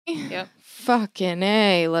Yep. Fucking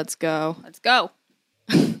A. Let's go. Let's go.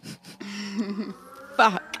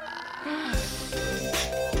 Fuck.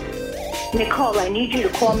 Nicole, I need you to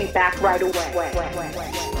call me back right away.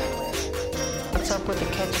 What's up with the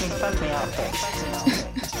catch me, fuck me outfit?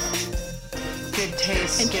 Good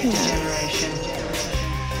taste, gift generation.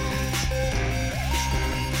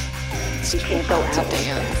 You can't go out.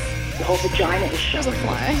 The whole vagina is showing. There's a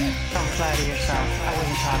fly. Don't flatter yourself. I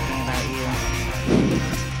wasn't talking about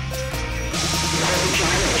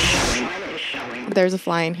you. There's a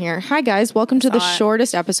fly in here. Hi, guys. Welcome to the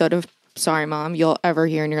shortest episode of Sorry Mom you'll ever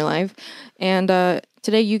hear in your life. And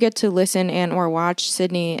today you get to listen and or watch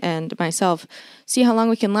Sydney and myself see how long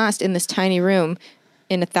we can last in this tiny room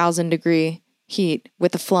in 1,000-degree heat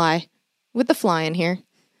with a fly. With the fly in here.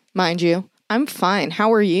 Mind you, I'm fine.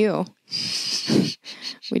 How are you?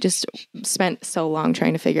 We just spent so long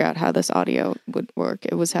trying to figure out how this audio would work.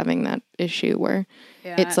 It was having that issue where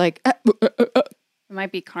it's like... It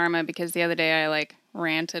might be karma because the other day I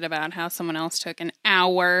ranted about how someone else took an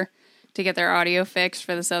hour to get their audio fixed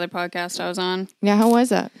for this other podcast I was on. Yeah, how was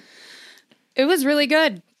that? It was really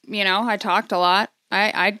good. You know, I talked a lot.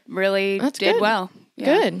 I really did good. well.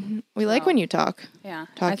 Yeah. Good. We like when you talk. Yeah.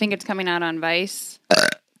 Talking. I think it's coming out on Vice.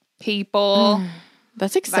 People.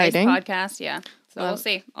 That's exciting. Vice podcast, yeah. So we'll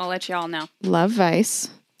see. I'll let y'all know. Love Vice.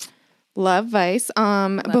 Love Vice.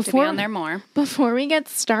 Love to be on there more. Before we get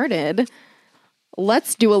started,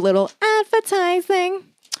 let's do a little advertising.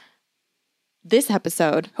 This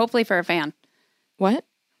episode. Hopefully for a fan. What?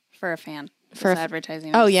 For a fan. For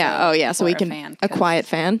advertising. Oh yeah. So we can a quiet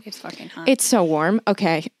fan. It's fucking hot. It's so warm.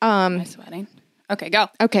 Okay. I'm sweating. Okay, go.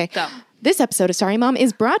 Okay. Go. This episode of Sorry Mom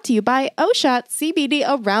is brought to you by Oshot CBD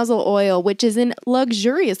Arousal Oil, which is an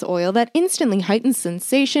luxurious oil that instantly heightens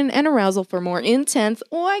sensation and arousal for more intense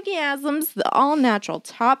orgasms. The all-natural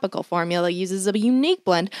topical formula uses a unique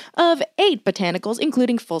blend of 8 botanicals,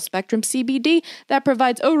 including full-spectrum CBD, that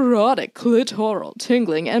provides erotic, clitoral,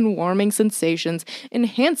 tingling, and warming sensations,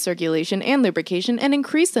 enhanced circulation and lubrication, and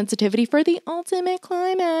increased sensitivity for the ultimate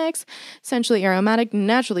climax. Essentially aromatic,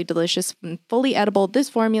 naturally delicious, and fully edible, this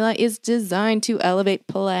formula is designed to elevate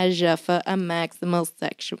pleasure for a maximum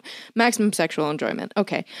sexual enjoyment.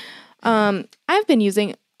 Okay. I've been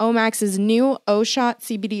using Omax's new Oshot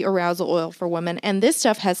CBD Arousal Oil for women, and this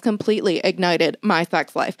stuff has completely ignited my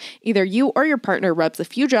sex life. Either you or your partner rubs a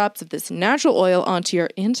few drops of this natural oil onto your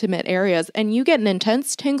intimate areas, and you get an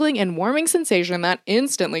intense tingling and warming sensation that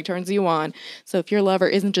instantly turns you on. So if your lover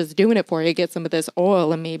isn't just doing it for you, get some of this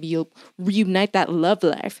oil, and maybe you'll reunite that love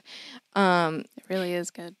life. It really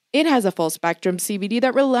is good. It has a full spectrum CBD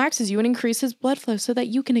that relaxes you and increases blood flow so that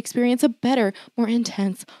you can experience a better, more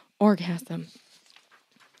intense orgasm.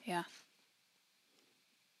 Yeah.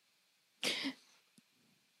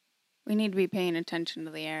 We need to be paying attention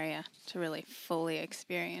to the area to really fully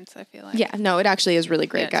experience, I feel like. Yeah, no, it actually is really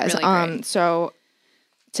great, guys. Really great. So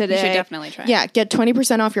today, you should definitely try. Yeah, get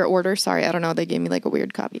 20% off your order. Sorry, I don't know, they gave me a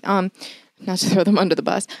weird copy. Not to throw them under the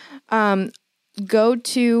bus. Go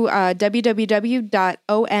to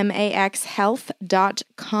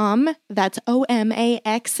www.omaxhealth.com. That's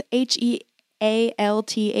omaxhealth.com.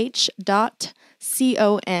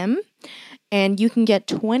 And you can get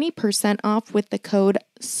 20% off with the code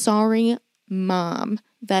SORRYMOM.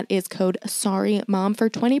 That is code SORRYMOM for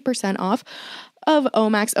 20% off of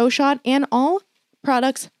Omax Oshot and all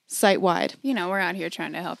products site-wide. You know, we're out here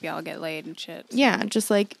trying to help y'all get laid and shit. So. Yeah, just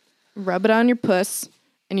rub it on your puss.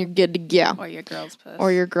 And you're good to go. Or your girl's puss. Or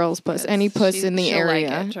your girl's puss. Any puss in the area.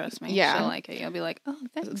 Like it, trust me. Yeah. She'll like it. You'll be like, oh,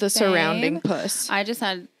 thanks, the surrounding babe. puss. I just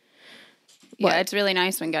had... What? Yeah, it's really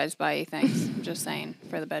nice when guys buy you things. I'm just saying,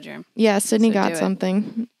 for the bedroom. Yeah, Sydney So got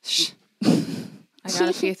something. I got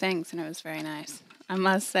a few things, and it was very nice. I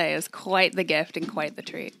must say, it was quite the gift and quite the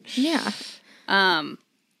treat. Yeah.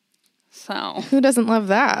 So... Who doesn't love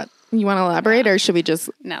that? You want to elaborate, or should we just...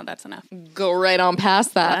 No, that's enough. Go right on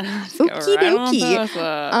past that. Okie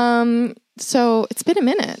dokie. So, it's been a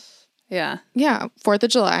minute. Yeah. Yeah, 4th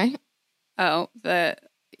of July. Oh,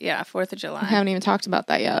 4th of July. I haven't even talked about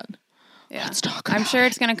that yet. Yeah. Let's talk about I'm sure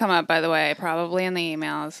it's going to come up, by the way, probably in the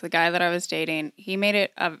emails. The guy that I was dating, he made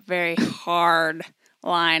it a very hard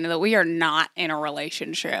line that we are not in a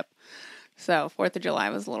relationship. So 4th of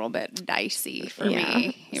July was a little bit dicey for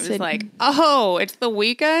me. He was like, oh, it's the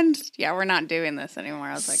weekend? Yeah, we're not doing this anymore.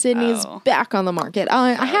 I was like, Sydney's back on the market.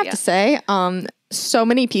 I have to say, so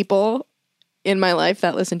many people in my life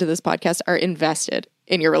that listen to this podcast are invested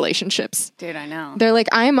in your relationships. Dude, I know. They're like,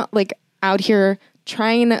 I'm out here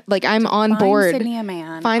trying, I'm on board. Find Sydney a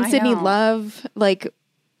man. Find Sydney love.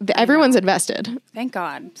 Everyone's invested. Thank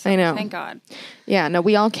God. I know. Thank God. Yeah, no,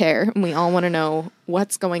 we all care, and we all want to know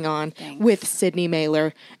what's going on Thanks. with Sydney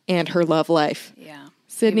Mailer and her love life. Yeah.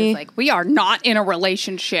 Sydney, He was like, we are not in a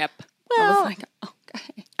relationship. I Well, was like,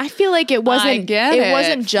 okay. I feel like it wasn't. get It it.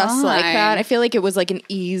 wasn't just like Fine. that. I feel like it was like an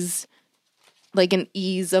ease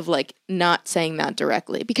of like not saying that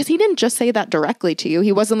directly, because he didn't just say that directly to you.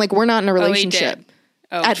 He wasn't like, we're not in a relationship. did.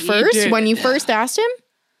 Oh, At he first, did. when you first asked him,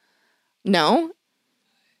 no.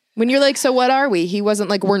 When you're like, so what are we? He wasn't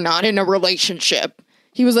like, we're not in a relationship.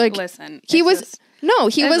 He was like, Listen, he it's was just- no,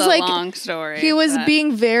 he it's was a like, long story. he was but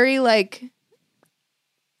being very like,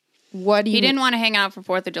 what do you? He didn't want to hang out for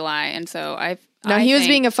 4th of July, and so No, he was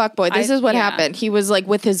being a fuckboy. This is what yeah. happened. He was like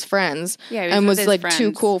with his friends, Yeah, he was and with was his like too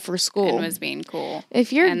friends cool for school. and was being cool.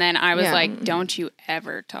 If you're, And then I was yeah. like, don't you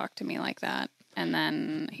ever talk to me like that. And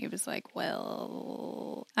then he was like,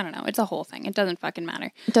 well, I don't know. It's a whole thing. It doesn't fucking matter.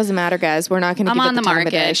 It doesn't matter, guys. We're not going to I'm give on it the the time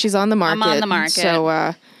of day. market. She's on the market. I'm on the market.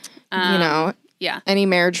 So, you know, Yeah. any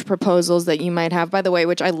marriage proposals that you might have, by the way,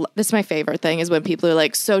 which this is my favorite thing, is when people are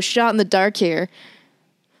like, so shot in the dark here.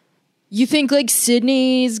 You think like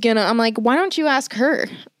Sydney's gonna, I'm like, why don't you ask her?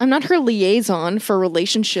 I'm not her liaison for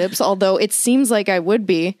relationships, although it seems like I would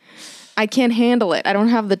be. I can't handle it. I don't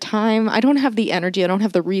have the time. I don't have the energy. I don't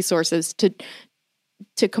have the resources to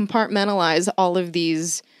compartmentalize all of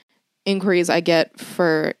these inquiries I get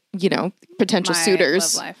for, you know, potential My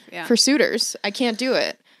suitors. love life, yeah. For suitors. I can't do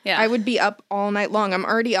it. Yeah. I would be up all night long. I'm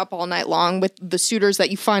already up all night long with the suitors that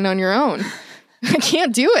you find on your own. I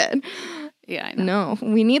can't do it. Yeah, I know.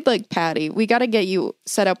 No, we need like Patty. We got to get you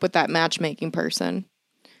set up with that matchmaking person.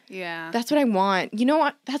 Yeah. That's what I want. You know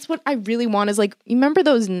what? That's what I really want is like, you remember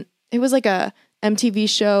those, it was like a MTV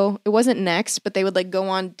show. It wasn't Next, but they would like go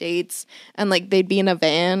on dates and like they'd be in a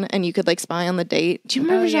van and you could like spy on the date. Do you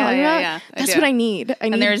remember what I'm talking about? yeah. I That's do. what I need. I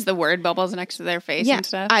need. And there's the word bubbles next to their face yeah, and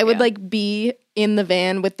stuff. I would Yeah. like be in the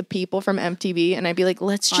van with the people from MTV and I'd be like,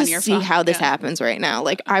 let's On just your see phone, how this yeah. happens right now.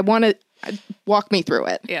 Like I want to walk me through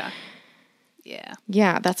it. Yeah. Yeah.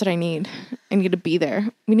 Yeah, that's what I need. I need to be there.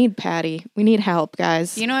 We need Patty. We need help,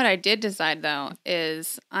 guys. You know what I did decide though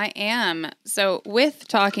is so with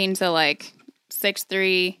talking to like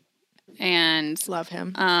 6'3" and Love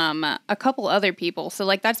him. a couple other people. So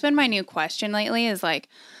like that's been my new question lately is like,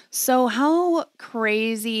 so how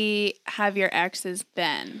crazy have your exes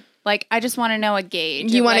been? Like I just want to know a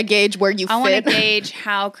gauge. You of, want to like, gauge where you I want fit? to gauge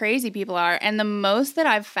how crazy people are. And the most that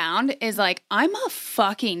I've found is like, I'm a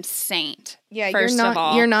fucking saint. Yeah, first you're of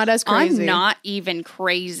all. you're not as crazy. I'm not even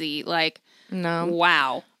crazy. Like, No.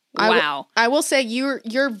 wow. I will say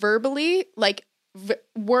you're verbally like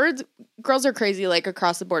words. Girls are crazy like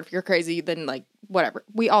across the board. If you're crazy, then like whatever.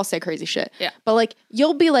 We all say crazy shit. Yeah. But like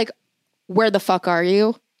you'll be like, where the fuck are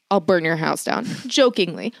you? I'll burn your house down.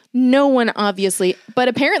 Jokingly. No one obviously, but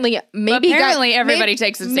apparently everybody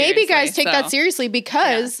takes it Maybe seriously, guys take that so. seriously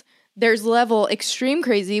because there's level extreme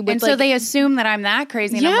crazy with And like, so they assume that I'm that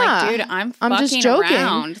crazy. And I'm Yeah. like, dude, I'm I'm fucking just joking.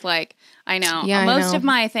 around. Like, I know. Yeah, I Most know. of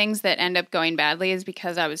my things that end up going badly is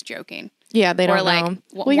because I was joking. yeah, they or don't like, know. w-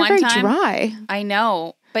 Well, you're one very time- dry. I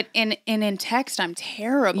know. But in text, I'm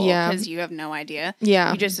terrible Yeah. because you have no idea.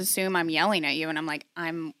 Yeah. You just assume I'm yelling at you. And I'm like,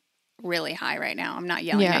 I'm really high right now. I'm not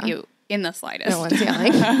yelling Yeah. at you in the slightest. No one's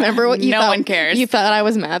yelling. Remember what you No thought? one cares. You thought I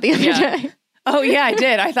was mad the other Yeah. day. Oh, yeah, I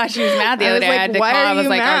did. I thought she was mad the I other was day. like, I had to why call. are I was you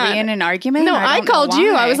like, are mad? we in an argument? No, I don't know called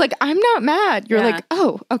you. I why. was like, I'm not mad. You're Yeah. like,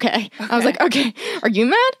 oh, okay. I was like, okay. Are you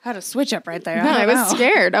mad? Had a switch up right there. No, I don't was know.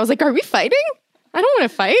 scared. I was like, are we fighting? I don't want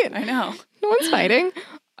to fight. I know. No one's fighting.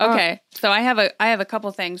 Okay, so I have a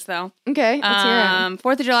couple things though. Okay, let's hear it.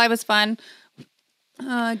 4th of July was fun.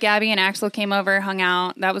 Gabby and Axel came over, hung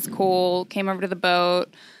out. That was cool. Came over to the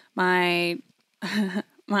boat. My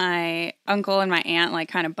my uncle and my aunt like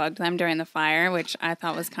kind of bugged them during the fire, which I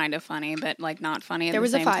thought was kind of funny, but like not funny at There the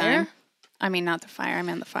was a same fire? time. I mean, not the fire. I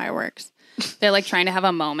meant the fireworks. They're like trying to have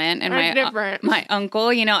a moment, and That's different. my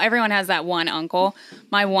uncle, you know, everyone has that one uncle.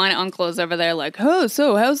 My one uncle is over there like, oh,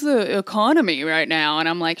 so how's the economy right now? And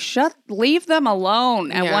I'm like, leave them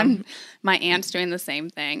alone. And Yeah. my aunt's doing the same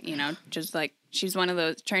thing, you know, just like she's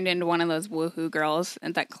turned into one of those woohoo girls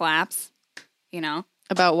and that claps, you know.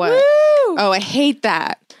 About what? Oh, I hate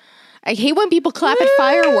that. I hate when people clap at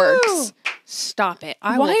fireworks. Stop it.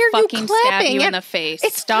 I Why will are you fucking stab clapping you in at- the face.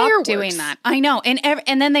 It's Stop fireworks. doing that. I know. And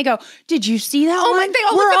then they go, did you see that Oh my- one? they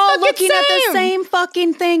all We're look the all fucking looking at the same. same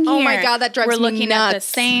fucking thing here. Oh my God, that drives We're me looking at the nuts.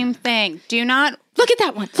 same thing. Do not. Look at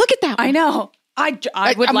that one. Look at that one. I know. I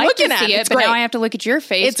would I'm like to looking at see it. it, It's but now great. I have to look at your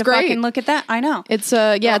face It's to great. fucking look at that. I know. It's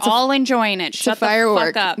it's all enjoying it. a Shut the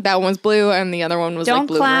firework. fuck up. That one's blue and the other one was Don't like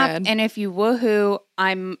blue clap. red. And if you woohoo,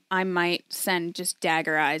 I might send just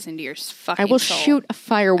dagger eyes into your fucking I will soul. shoot a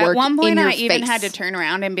firework. At one point, in your I even face. had to turn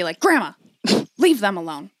around and be like, Grandma, leave them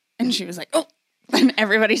alone. And she was like, oh. And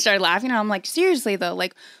everybody started laughing. And I'm like, seriously, though,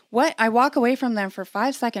 like, what? I walk away from them for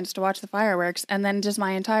 5 seconds to watch the fireworks. And then just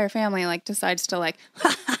my entire family, like, decides to, like,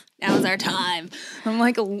 now's our time. I'm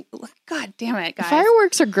like, God damn it, guys.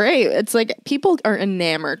 Fireworks are great. It's like people are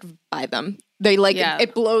enamored by them. They like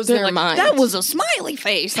it blows They're their like, mind. that was a smiley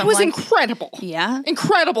face. It I'm was like, incredible. yeah.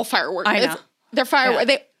 Incredible fireworks. I know. They're fireworks.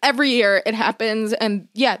 Yeah. Every year it happens, and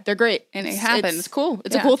they're great. And it happens. It's cool.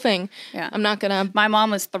 It's Yeah. a cool thing. Yeah. I'm not gonna. My mom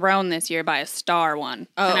was thrown this year by a star one.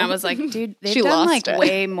 And I was like, dude, they've She done lost like it.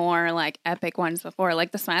 way more like epic ones before.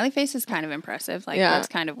 Like the smiley face is kind of impressive. Like Yeah. that's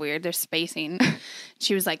kind of weird. They're spacing.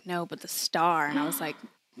 She was like, no, but the star. And I was like,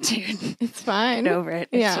 dude, It's fine. get over it.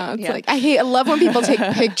 Yeah, it's like I love when people take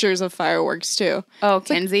pictures of fireworks too. Oh,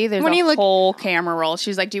 Kenzie, there's when a you look- whole camera roll.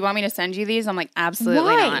 She's like, do you want me to send you these? I'm like, absolutely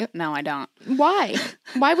Why? not. No, I don't. Why?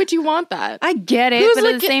 Why would you want that? I get it, Who's but at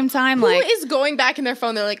the looking- same time, Who like, is going back in their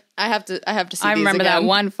phone? They're like, I have to see. I these remember that again.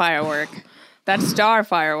 one firework. That star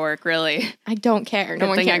firework, really. I don't care. No Good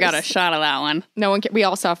one thing cares. I got a shot of that one. No one. We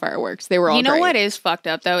all saw fireworks. They were all. You know great. what is fucked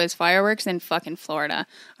up though is fireworks in fucking Florida.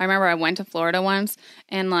 I remember I went to Florida once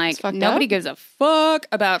and like fucked nobody up? gives a fuck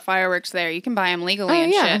about fireworks there. You can buy them legally Oh,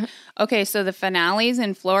 and yeah. shit. Okay, so the finales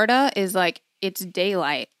in Florida is like it's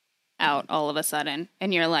daylight out all of a sudden,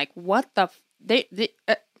 and you're like, what the?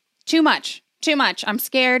 Too much. I'm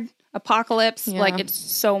scared. Apocalypse, Yeah. like it's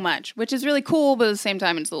so much, which is really cool, but at the same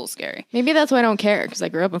time, it's a little scary. Maybe that's why I don't care because I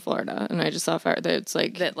grew up in Florida and I just saw fire. That it's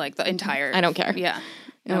like That like the entire. I don't care. Yeah,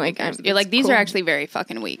 I'm like, you're like it's these cool. are actually very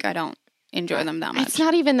fucking weak. I don't enjoy them that much. It's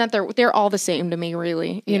not even that they're all the same to me,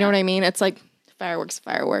 really. You know Yeah. what I mean? It's like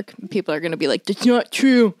firework. People are gonna be like, that's not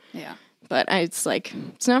true. Yeah, But it's like,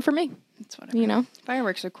 it's not for me. it's whatever. You know,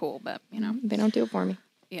 Fireworks are cool, but you know, they don't do it for me.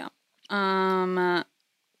 yeah.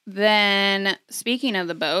 Then speaking of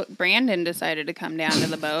the boat, Brandon decided to come down to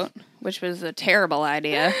the boat, which was a terrible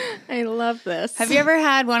idea. I love this. Have you ever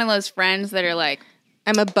had one of those friends that are like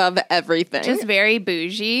I'm above everything. just very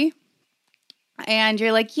bougie? And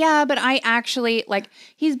you're like, yeah, but I actually, like,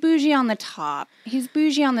 he's bougie on the top. He's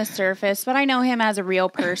bougie on the surface, but I know him as a real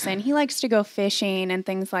person. He likes to go fishing and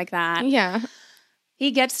things like that. yeah. He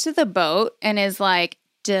gets to the boat and is like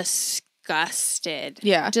disgusted.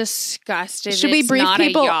 Yeah. Disgusted. Should we It's brief not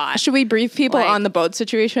people? A yacht. Should we brief people Like- on the boat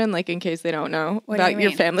situation, like in case they don't know What do about you your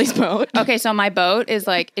mean? family's boat? Okay, so my boat is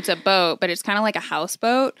like, it's a boat, but it's kind of like a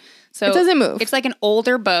houseboat. So It doesn't move. It's like an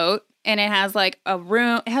older boat and it has like a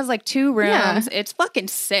room. It has like 2 rooms. Yeah. It's fucking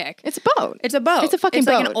sick. It's a boat. It's a boat. It's a fucking It's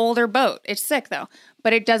like boat. an older boat. It's sick though,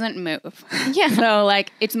 but it doesn't move. Yeah. So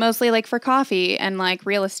like, it's mostly like for coffee and like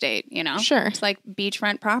real estate, you know? Sure. It's like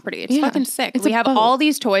beachfront property. It's Yeah. fucking sick. It's We a have boat. all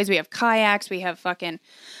these toys. We have kayaks. We have fucking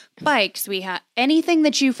bikes. We have anything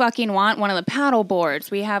that you fucking want. One of the paddle boards.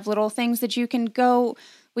 We have little things that you can go.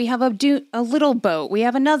 We have a little boat. We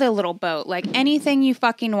have another little boat. Like anything you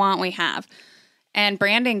fucking want, we have. And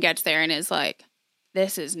Brandon gets there and is like,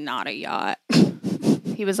 this is not a yacht.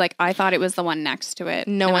 He was like, I thought it was the one next to it.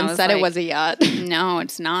 No And I one said it like, was a yacht. No,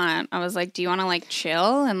 it's not. I was like, do you want to like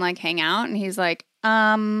chill and like hang out? And he's like,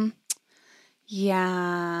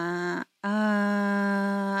 yeah.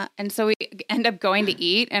 And so we end up going to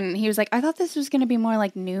eat and he was like, I thought this was going to be more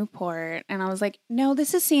like Newport. And I was like, no,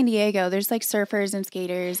 this is San Diego. There's like surfers and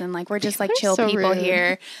skaters and like we're just like You're chill so people rude.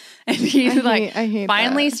 here. And he's like I hate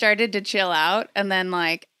finally that. started to chill out. And then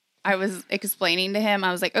like I was explaining to him,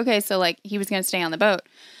 I was like, okay, so like he was going to stay on the boat.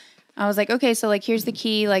 I was like, okay, so like here's the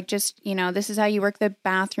key, like just, you know, this is how you work the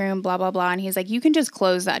bathroom, blah, blah, blah. And he's like, you can just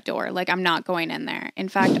close that door. Like, I'm not going in there. In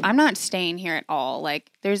fact, I'm not staying here at all. Like,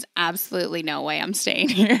 there's absolutely no way I'm staying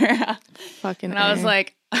here. Fucking. And I was A.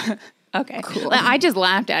 like, okay. Cool. Like, I just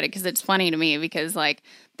laughed at it because it's funny to me because like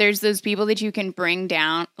there's those people that you can bring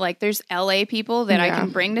down. Like there's LA people that I Yeah. can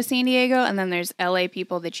bring to San Diego. And then there's LA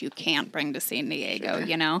people that you can't bring to San Diego,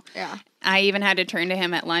 you know? Yeah. I even had to turn to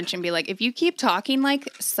him at lunch and be like, if you keep talking like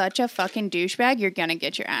such a fucking douchebag, you're going to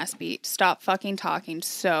get your ass beat. Stop fucking talking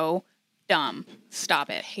so dumb.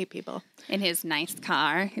 Stop it. hate people. In his nice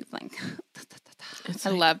car. He's like, I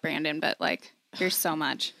love Brandon, but like, you're so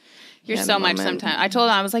much. You're Yeah, so the much moment. sometimes. I told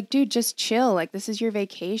him, I was like, dude, just chill. Like, this is your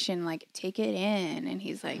vacation. Like, take it in. And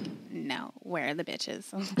he's like, no, where are the bitches?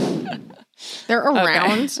 They're Okay.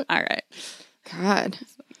 around. All right. God.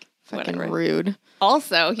 Fucking whatever. rude.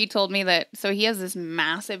 Also, he told me that, so he has this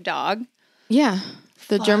massive dog. Yeah.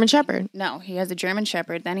 The German Shepherd. No, he has a German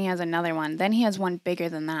Shepherd. Then he has another one. Then he has one bigger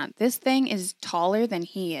than that. This thing is taller than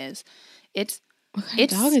he is. It's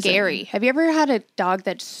It's dog is it? scary. Have you ever had a dog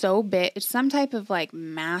that's so big? It's some type of like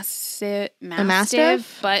mastiff,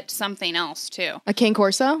 mastiff? but something else too. A Cane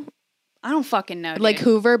Corso? I don't fucking know. Like dude.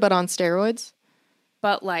 Hoover, but on steroids?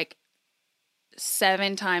 But like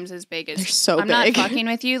 7 times as big as. They're so I'm big. not fucking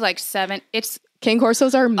with you. Like 7. It's Cane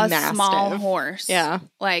Corsos are a massive. small horse. Yeah.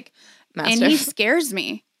 Like, Mastiff. and he scares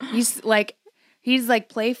me. He's like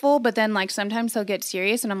playful, but then like sometimes he'll get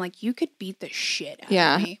serious, and I'm like, you could beat the shit out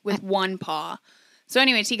Yeah. of me with one paw. So,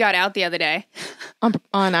 anyways, he got out the other day On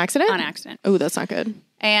accident? on accident, Oh, that's not good.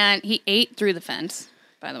 and he ate through the fence.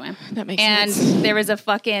 By the way, That makes and sense. there was a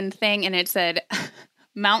fucking thing, and it said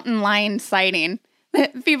mountain lion sighting.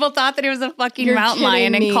 People thought that it was a fucking You're mountain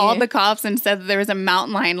lion kidding and me. called the cops and said that there was a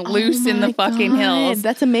mountain lion loose in the Oh my fucking God, hills.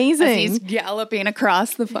 That's As amazing. he's galloping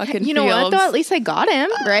across the fucking You know what, fields. though? At least I got him,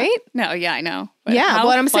 right? No, yeah, I know. But Yeah, how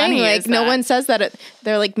what I'm saying, funny like, is no that? one says that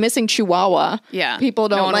they're like missing Chihuahua. Yeah. People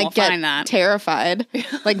No don't one will like get find that. terrified.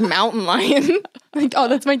 Like mountain lion. Like, oh,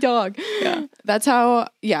 that's my dog. Yeah. That's how,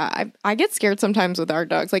 yeah, I get scared sometimes with our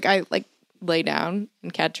dogs. Like, I like lay down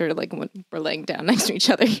and catch her, like, when we're laying down next to each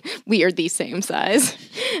other. We are the same size.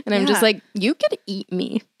 And I'm just Yeah. like, you could eat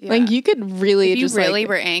me. Yeah. Like, you could really If you just really like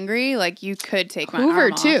were angry, like you could take my Hoover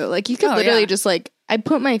arm off. too. Like, you could Oh, literally yeah. just like, I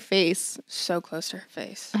put my face So close to her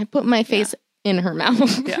face. in her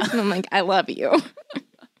mouth. Yeah. And I'm like, I love you.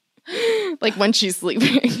 Like when she's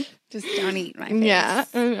sleeping. Just don't eat my face. Yeah.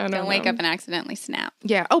 I Don't wake up and accidentally snap.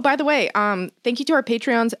 Yeah. Oh, by the way, thank you to our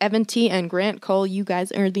Patreons, Evan T and Grant Cole. You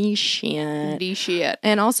guys are the shit. The shit.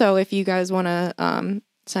 And also, if you guys want to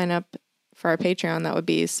sign up for our Patreon, that would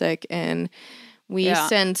be sick. And we Yeah.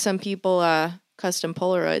 send some people custom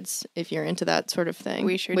Polaroids if you're into that sort of thing.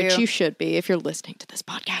 We sure which do. you should be if you're listening to this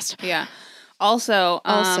podcast. Yeah. Also,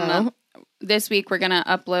 Also, this week we're gonna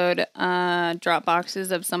upload drop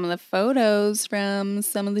boxes of some of the photos from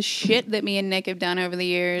some of the shit that me and Nick have done over the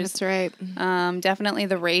years. that's right. Definitely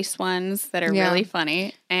the race ones that are Yeah. really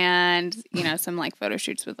funny, and some like photo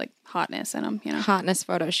shoots with like hotness in them. Hotness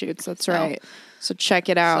photo shoots. That's So- right. So check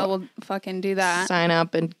it out. So we'll fucking do that. Sign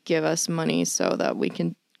up and give us money so that we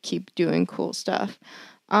can keep doing cool stuff.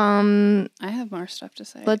 I I have more stuff to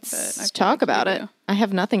say. but let's okay, talk you about it. do. I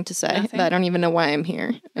have nothing to say. Nothing? I don't even know why I'm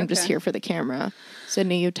here. I'm just Okay. here for the camera.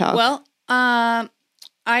 Sydney, you talk. Well,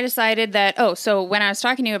 I decided that. Oh, so when I was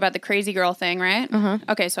talking to you about the crazy girl thing, right? Uh-huh.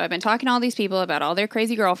 Okay, so I've been talking to all these people about all their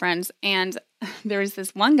crazy girlfriends, and there was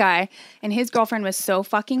this one guy, and his girlfriend was so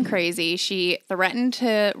fucking crazy. She threatened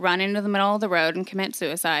to run into the middle of the road and commit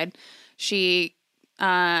suicide. She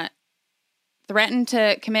threatened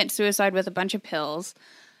to commit suicide with a bunch of pills.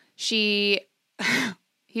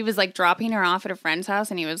 He was like dropping her off at a friend's house,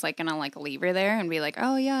 and he was like gonna like leave her there and be like,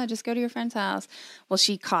 "Oh yeah, just go to your friend's house." Well,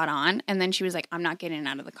 she caught on, and then she was like, "I'm not getting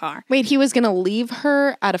out of the car." Wait, he was going to leave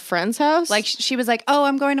her at a friend's house? Like she was like, "Oh,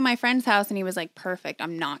 I'm going to my friend's house," and he was like, "Perfect,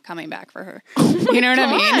 I'm not coming back for her." You know what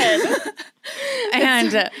I mean?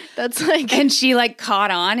 And that's like, and she like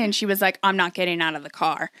caught on, and she was like, "I'm not getting out of the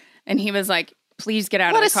car," and he was like, "Please get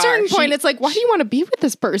out at of a the car." certain point, it's like, why do you want to be with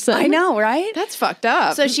this person? I know, right? That's fucked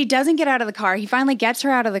up. So she doesn't get out of the car. He finally gets her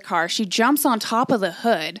out of the car. She jumps on top of the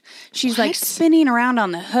hood. She's like What? spinning around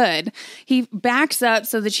on the hood. He backs up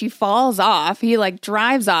so that she falls off. He like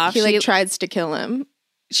drives off. he She like tries to kill him.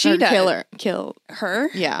 she Or does. Kill. Her?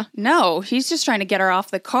 Yeah. No, he's just trying to get her off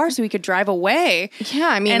the car so he could drive away. Yeah,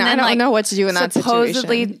 I mean, And I then, don't like, know what to do in that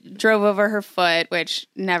Supposedly situation. drove over her foot, which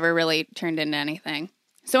never really turned into anything.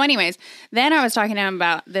 So anyways, then I was talking to him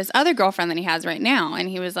about this other girlfriend that he has right now, and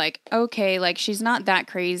he was like, okay, like she's not that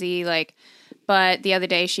crazy, like, but the other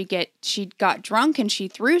day she got drunk and she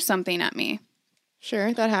threw something at me.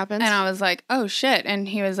 Sure, that happens. And I was like, oh shit. And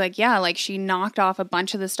he was like, yeah, like she knocked off a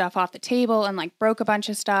bunch of the stuff off the table and like broke a bunch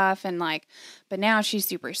of stuff. And like, but now she's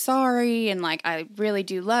super sorry. And like, I really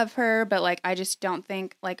do love her. But like, I just don't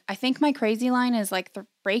think, like, I think my crazy line is like the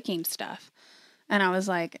breaking stuff. And I was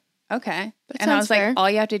like, okay. That And I sounds was fair. like, all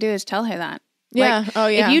you have to do is tell her that. Yeah. Like, Oh,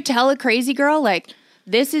 yeah. If you tell a crazy girl, like,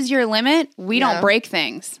 this is your limit, we Yeah. don't break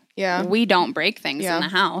things. Yeah. We don't break things Yeah. in the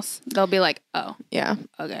house. They'll be like, oh, Yeah.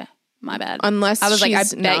 okay. My bad. Unless I was like, I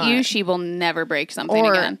she's bet you not. she will never break something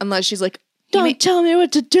Or again. unless she's like, He don't may- tell me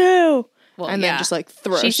what to do. Well, and yeah. then just like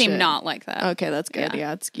throw She seemed shit. not like that. Okay, that's good. Yeah.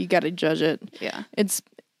 Yeah, it's you got to judge it. Yeah. It's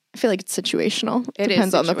I feel like it's situational. It Depends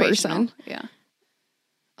is on the situational. person. Yeah.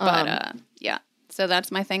 But yeah. So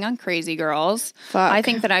that's my thing on crazy girls. Fuck. I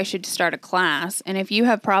think that I should start a class, and if you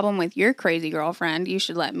have problem with your crazy girlfriend, you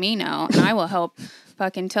should let me know, and I will help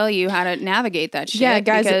fucking tell you how to navigate that shit. Yeah,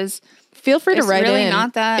 guys, because feel free to it's write really in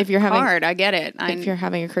not that if you're having hard. I get it. if you're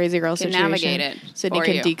having a crazy girl can situation. navigate it Sydney for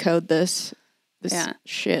can you. decode this Yeah.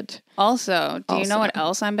 shit. Also, do you know Also. what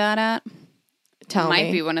else I'm bad at? Tell might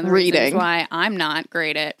me. be one of the Reading. reasons why I'm not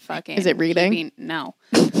great at fucking. Is it reading? No,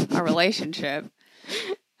 a relationship.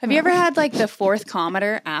 Have you ever had like the fourth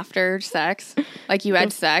commenter after sex? Like you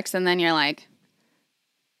had sex and then you're like,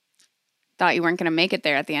 thought you weren't going to make it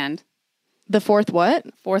there at the end. The fourth what?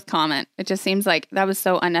 Fourth comment. It just seems like that was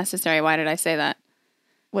so unnecessary. Why did I say that?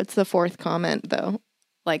 What's the fourth comment, though?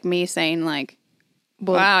 Like me saying like,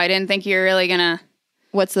 Well, wow, I didn't think you were really going to.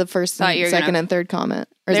 What's the first, Thought you were second, gonna- and third comment?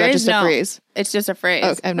 Or is There that is just a no- phrase? It's just a phrase.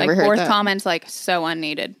 Oh, I've never like, heard fourth that. comment's like so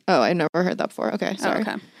unneeded. Oh, I've never heard that before. Okay, Oh, sorry.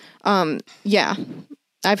 okay. Yeah,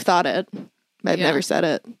 I've thought it. I've Yeah. never said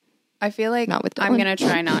it. I feel like Not with I'm Dylan. going to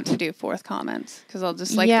try not to do fourth comments because I'll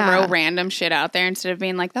just like Yeah. throw random shit out there instead of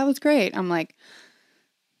being like, that was great. I'm like,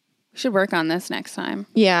 we should work on this next time.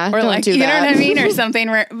 Yeah, Or don't like, do you that. know what I mean? Or something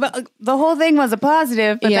where but the whole thing was a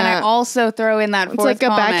positive, but then I Yeah. also throw in that It's fourth like a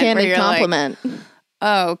comment where backhanded you're compliment. Like,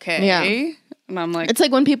 oh, okay. Yeah. And I'm like, It's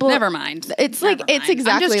like when people. never mind. It's like- Never it's mind. I'm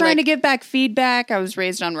exactly just trying like- to give back feedback. I was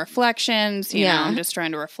raised on reflections. You know, Yeah. I'm just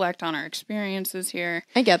trying to reflect on our experiences here.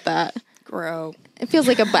 I get that. Grow. It feels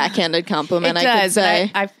like a backhanded compliment. It I could does.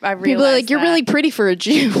 say. I People are realize like, "You're that. really pretty for a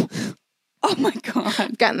Jew." Oh my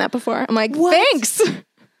god! Gotten that before. I'm like, What? thanks.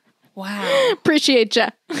 Wow, Appreciate ya.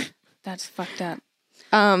 that's fucked up.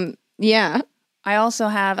 Yeah. I also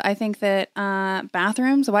have. I think that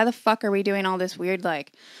bathrooms. Why the fuck are we doing all this weird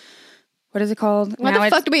like? What is it called? Why the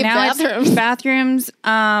fuck do we have now it's bathrooms? Bathrooms.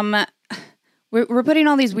 We're putting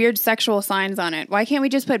all these weird sexual signs on it. Why can't we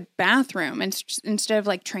just put bathroom instead of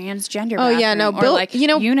like transgender Oh, bathroom? yeah, no, or Bill- like you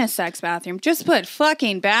know- unisex bathroom. Just put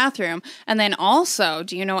fucking bathroom. And then also,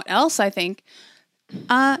 do you know what else I think?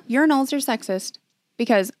 Urinals are sexist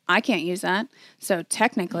because I can't use that. So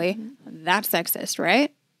technically, that's sexist,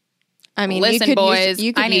 right? I mean, Listen, you could boys, use,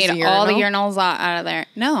 you could I use need a all the urinal. urinals out of there.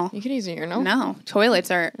 No. You could use a urinal. No,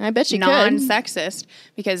 toilets are I bet you could. non-sexist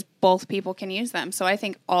because both people can use them. So I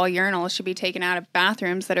think all urinals should be taken out of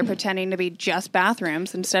bathrooms that are pretending to be just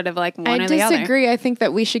bathrooms instead of like one I or the other. disagree. I think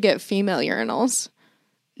that we should get female urinals.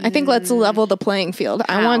 I think let's level the playing field.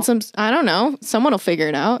 I How? want some. I don't know. Someone will figure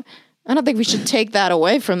it out. I don't think we should take that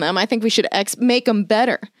away from them. I think we should make them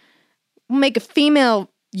better. Make a female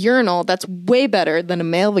urinal that's way better than a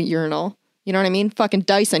male urinal. You know what I mean? Fucking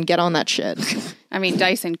Dyson, get on that shit. I mean,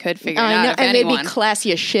 Dyson could figure it I out know, if and anyone. they'd be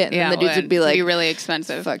classy as shit. And yeah, then the dudes would be like, really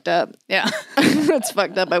expensive. fucked up. Yeah. That's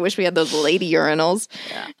fucked up. I wish we had those lady urinals.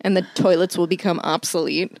 And the toilets will become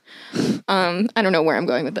obsolete. I don't know where I'm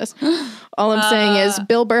going with this. All I'm saying is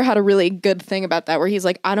Bill Burr had a really good thing about that where he's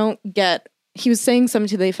like, I don't get, he was saying something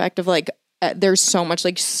to the effect of like, there's so much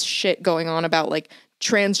like shit going on about like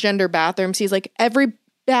transgender bathrooms. He's like, every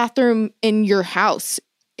bathroom in your house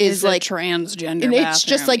is like, transgender and it's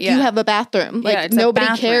just like you have a bathroom. Like it's a nobody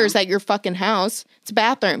bathroom. cares at your fucking house. It's a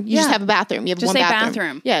bathroom. You just Yeah. have a bathroom. You have Just one say bathroom.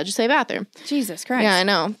 bathroom. Yeah, just say bathroom. Jesus Christ. Yeah, I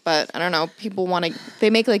know, but I don't know. People want to. They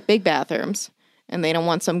make like big bathrooms, and they don't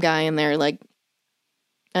want some guy in there. Like,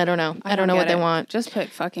 I don't know. I don't know what get they it. want. Just put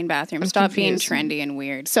fucking bathroom. I'm Stop confused. being trendy and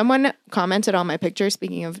weird. Someone commented on my picture.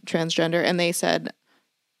 Speaking of transgender, and they said,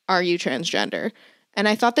 "Are you transgender?" And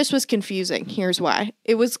I thought this was confusing. Here's why.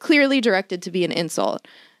 It was clearly directed to be an insult.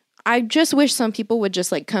 I just wish some people would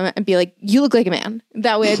just like come and be like, "You look like a man."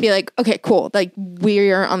 That way, I'd be like, "Okay, cool. Like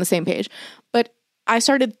we're on the same page." But I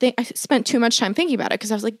spent too much time thinking about it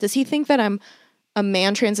because I was like, "Does he think that I'm a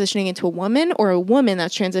man transitioning into a woman or a woman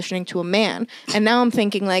that's transitioning to a man?" And now I'm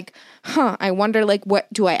thinking like, I wonder like, what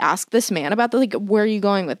do I ask this man about? Like, where are you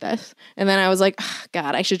going with this? And then I was like,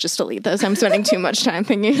 God, I should just delete this. I'm spending too much time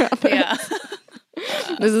thinking about this. Yeah.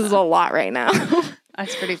 This is a lot right now.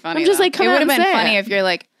 That's pretty funny. I'm just though. like, come it out would have and been say funny it. if you're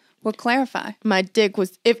like, well, clarify. My dick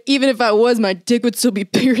was even if I was, my dick would still be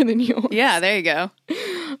bigger than yours. Yeah, there you go.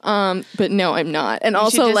 But no, I'm not. And You should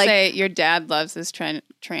also just like, say your dad loves this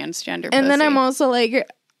transgender. and then pussy. I'm also like,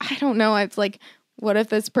 I don't know. It's like, what if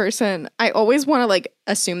this person? I always want to like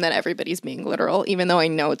assume that everybody's being literal, even though I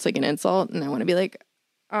know it's like an insult, and I want to be like,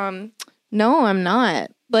 no, I'm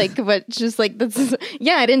not. Like, but just like this is,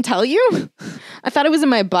 yeah, I didn't tell you. I thought it was in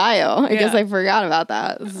my bio. I guess Yeah. I forgot about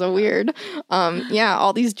that. It's so weird. Yeah,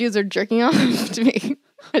 all these dudes are jerking off to me.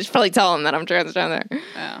 I should probably tell them that I'm transgender.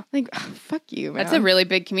 Oh. Like, fuck you, man. That's a really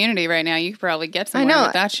big community right now. You could probably get I somewhere know.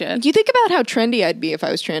 with that shit. You think about how trendy I'd be if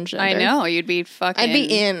I was transgender. I know. You'd be fucking. I'd be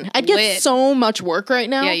in. I'd get lit. so much work right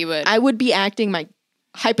now. Yeah, you would. I would be acting my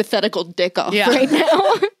hypothetical dick off Yeah. right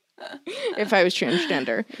now if I was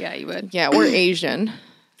transgender. Yeah, you would. Yeah, we're Asian.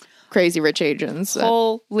 Crazy rich Asians.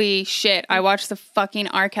 Holy shit. I watched the fucking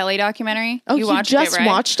R. Kelly documentary. Oh, you watched just it, right?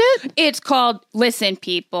 watched it? It's called Listen,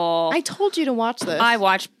 People. I told you to watch this. I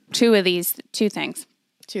watched two things. Two things.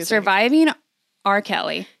 Surviving R.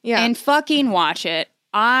 Kelly. Yeah. And fucking watch it.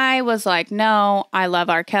 I was like, no, I love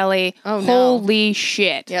R. Kelly. Oh, no. Holy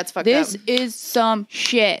shit. Yeah, it's fucked This up. is some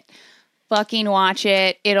shit. Fucking watch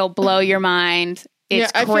it. It'll blow your mind.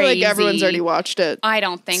 It's I crazy. feel like everyone's already watched it. I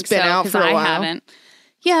don't think It's been so out because for a I while. haven't.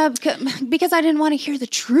 Yeah, because I didn't want to hear the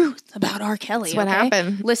truth about R. Kelly. That's what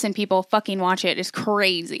happened. Listen, people, fucking watch it. It's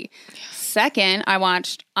crazy. Second, I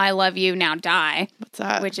watched I Love You, Now Die, What's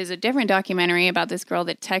that? which is a different documentary about this girl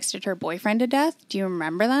that texted her boyfriend to death. Do you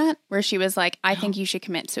remember that? Where she was like, I think you should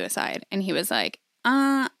commit suicide. And he was like,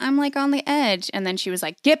 I'm like on the edge. And then she was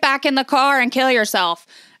like, get back in the car and kill yourself.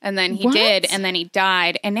 And then he What? did. And then he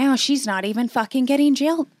died. And now she's not even fucking getting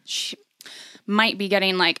jail. She might be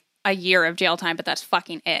getting like a year of jail time, but that's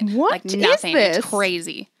fucking it. What like is nothing. this? It's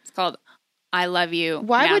crazy. It's called I Love You.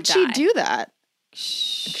 Why Now would she Die. do that?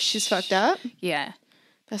 She's fucked up? Yeah.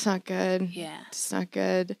 That's not good. Yeah. It's not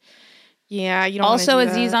good. Yeah, you don't wanna Also, do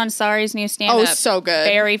Aziz that. Ansari's new stand-up. Oh, so good.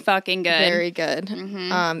 Very fucking good. Very good.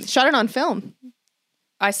 Mm-hmm. Shot it on film.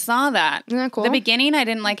 I saw that. Isn't that cool? The beginning, I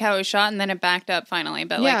didn't like how it was shot, and then it backed up finally.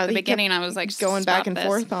 But Yeah, like the he kept beginning, I was like going "Stop back and this."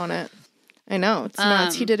 forth on it. I know. It's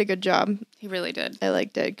nuts. He did a good job. He really did. I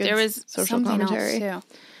liked it. Good There was social something commentary. else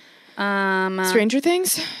too. Stranger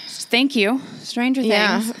Things? Thank you, Stranger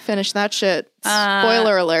Yeah, Things. finish that shit.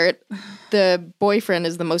 Spoiler alert. The boyfriend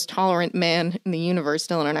is the most tolerant man in the universe.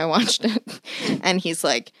 Dylan and I watched it. And he's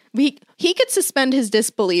like, he could suspend his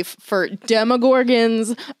disbelief for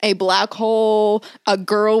demogorgons, a black hole, a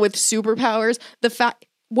girl with superpowers.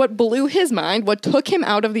 What blew his mind, what took him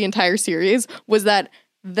out of the entire series was that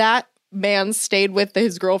man stayed with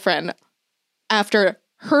his girlfriend after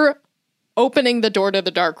her opening the door to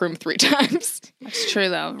the dark room 3 times. It's true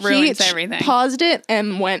though. Ruins He everything. paused it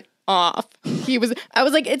and went off. I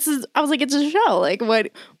was like, it's a show. Like,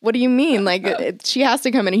 what do you mean? Like, she has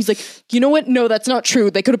to come in. He's like, you know what? No, that's not true.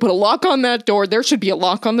 They could have put a lock on that door. There should be a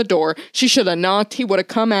lock on the door. She should have knocked. He would have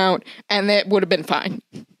come out and it would have been fine.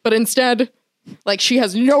 But instead, like, she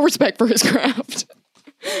has no respect for his craft.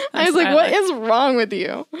 I was like, what is wrong with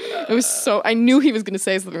you? It was so, I knew he was going to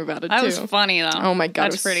say something about it that too. was funny though. Oh my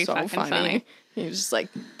God. That's it was pretty so fucking funny. He was just like,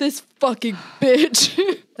 this fucking bitch.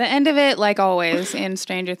 The end of it, like always in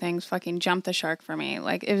Stranger Things, fucking jumped the shark for me.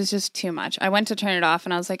 Like it was just too much. I went to turn it off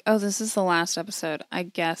and I was like, oh, this is the last episode. I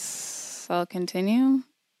guess I'll continue.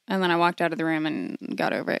 And then I walked out of the room and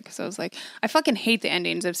got over it because I was like, I fucking hate the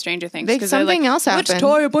endings of Stranger Things. Like, 'cause they're something like, else Let's happened.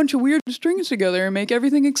 tie a bunch of weird strings together and make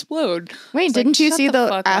everything explode. Wait, It's didn't like, you shut see the the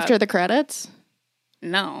fuck after up. the credits?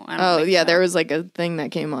 No. I don't Oh think yeah, so. there was like a thing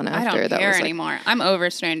that came on I after don't that care was like, anymore. I'm over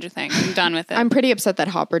Stranger Things. I'm done with it. I'm pretty upset that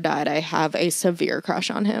Hopper died. I have a severe crush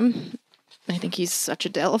on him. I think he's such a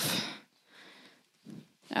DILF.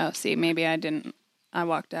 Oh, see, maybe I didn't. I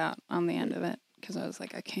walked out on the end of it because I was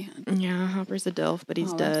like, I can't. Yeah, Hopper's a DILF, but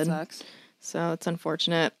he's Oh, that dead. sucks. So it's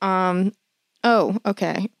unfortunate. Oh,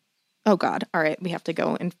 okay. Oh God. All right, we have to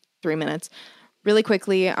go in 3 minutes. Really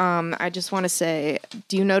quickly, I just want to say,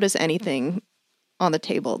 do you notice anything on the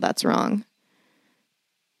table that's wrong?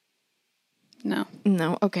 No.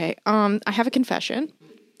 No. Okay. I have a confession.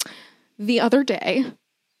 The other day,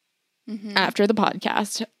 after the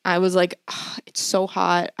podcast, I was like, "Ugh, it's so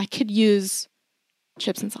hot. I could use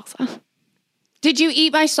chips and salsa." Did you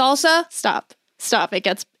eat my salsa? Stop.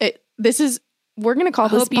 We're going to call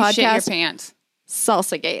this Hope you shit your podcast pants.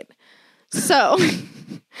 Salsa Gate. So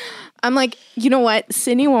I'm like, you know what?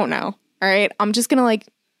 Sydney won't know. All right. I'm just going to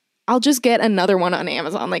I'll just get another one on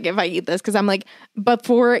Amazon. Like if I eat this, cause I'm like,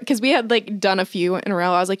 cause we had like done a few in a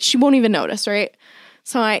row. I was like, she won't even notice. Right.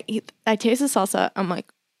 So I taste the salsa. I'm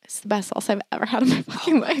like, it's the best salsa I've ever had in my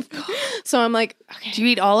fucking life. So I'm like, okay, Did you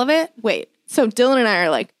eat all of it? wait. So Dylan and I are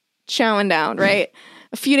like chowing down, right?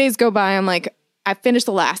 A few days go by. I'm like, I finished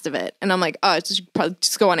the last of it. And I'm like, oh, it's just probably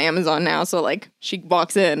just go on Amazon now. So like she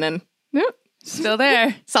walks in and Still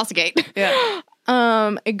there. Salsa Gate. Yeah.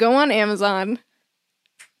 I go on Amazon,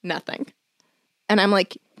 nothing. And I'm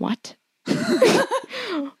like, what?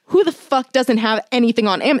 Who the fuck doesn't have anything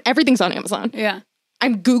on everything's on Amazon. Yeah.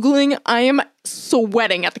 I'm Googling. I am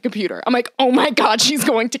sweating at the computer. I'm like, oh my God, she's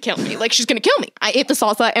going to kill me. Like, she's going to kill me. I ate the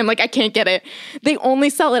salsa and like, I can't get it. They only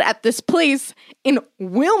sell it at this place in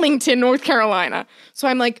Wilmington, North Carolina. So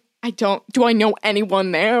I'm like, do I know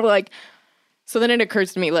anyone there? Like, so then it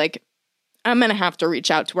occurs to me, like, I'm going to have to reach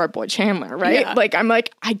out to our boy Chandler, right? Yeah. Like, I'm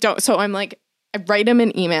like, I don't. So I'm like, I write him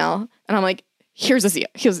an email and I'm like, here's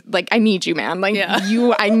like, I need you, man. Like Yeah.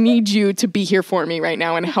 I need you to be here for me right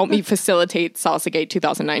now and help me facilitate Salsa Gate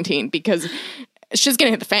 2019 because it's just going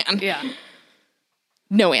to hit the fan. Yeah.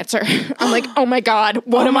 No answer. I'm like, oh my God,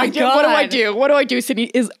 what do I do? What do I do? Sydney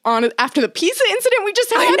is on after the pizza incident we just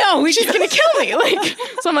had. I know, She's going to kill me. Like,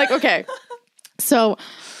 so I'm like, okay. So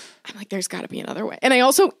I'm like, there's got to be another way. And I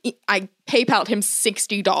PayPal'd him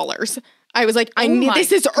 $60. I was like,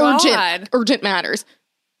 this is God. urgent matters.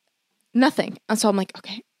 Nothing. And so I'm like,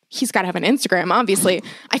 okay, he's got to have an Instagram, obviously.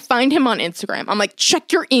 I find him on Instagram. I'm like,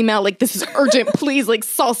 check your email. Like, this is urgent. Please, like,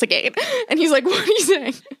 Salsagate. And he's like, what are you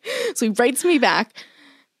saying? So he writes me back.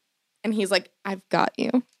 And he's like, I've got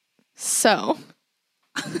you. So,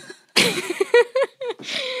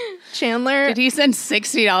 Chandler. Did he send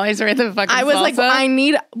 $60 worth of fucking I was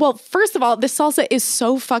salsa? like, first of all, this salsa is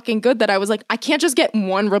so fucking good that I was like, I can't just get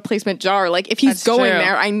one replacement jar. Like, if he's That's going true.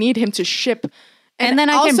 there, I need him to ship. And then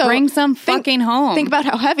I can also, bring some fucking home. Think about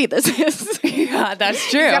how heavy this is. Yeah, that's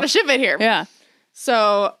true. You gotta ship it here. Yeah.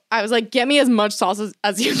 So I was like, get me as much salsa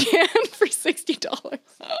as you can for $60.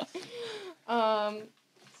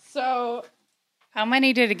 So How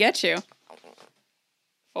many did it get you?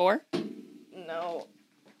 4? no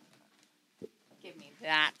Give me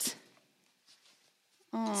that.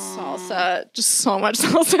 salsa, just so much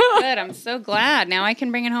salsa. Good. I'm so glad. Now I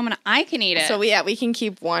can bring it home and I can eat it. So we can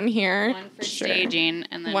keep one here. One for Sure. staging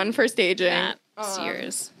and then One for staging. that's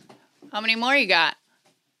yours. How many more you got?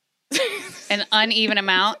 An uneven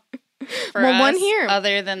amount for Well, us one here.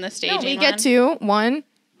 other than the staging No, we one? get 2. 1,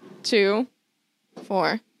 2,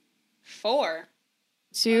 4. 4.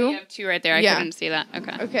 2. You have 2 right there. I Yeah. couldn't see that.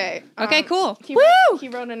 Okay. Okay. Okay, cool. He Woo! Wrote, he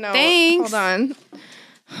wrote a note. Thanks. Hold on.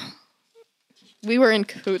 We were in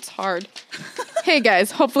cahoots hard. Hey guys,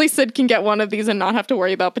 hopefully Sid can get one of these and not have to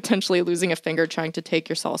worry about potentially losing a finger trying to take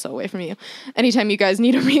your salsa away from you. Anytime you guys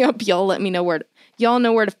need a re-up, y'all know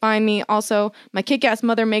where to find me. Also, my kick-ass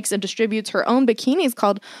mother makes and distributes her own bikinis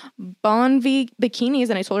called Bonvi Bikinis,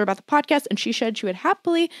 and I told her about the podcast, and she said she would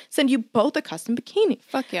happily send you both a custom bikini.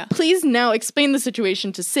 Fuck yeah. Please now explain the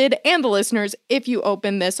situation to Sid and the listeners if you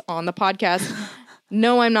open this on the podcast.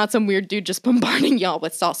 No, I'm not some weird dude just bombarding y'all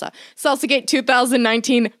with salsa. Salsagate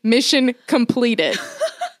 2019 mission completed.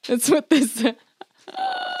 That's what this said.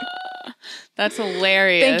 That's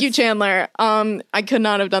hilarious. Thank you, Chandler. I could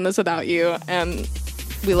not have done this without you, and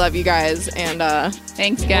we love you guys. And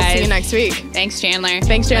Thanks, we'll guys. see you next week. Thanks, Chandler.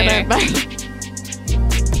 Thanks, Chandler. Later. Bye.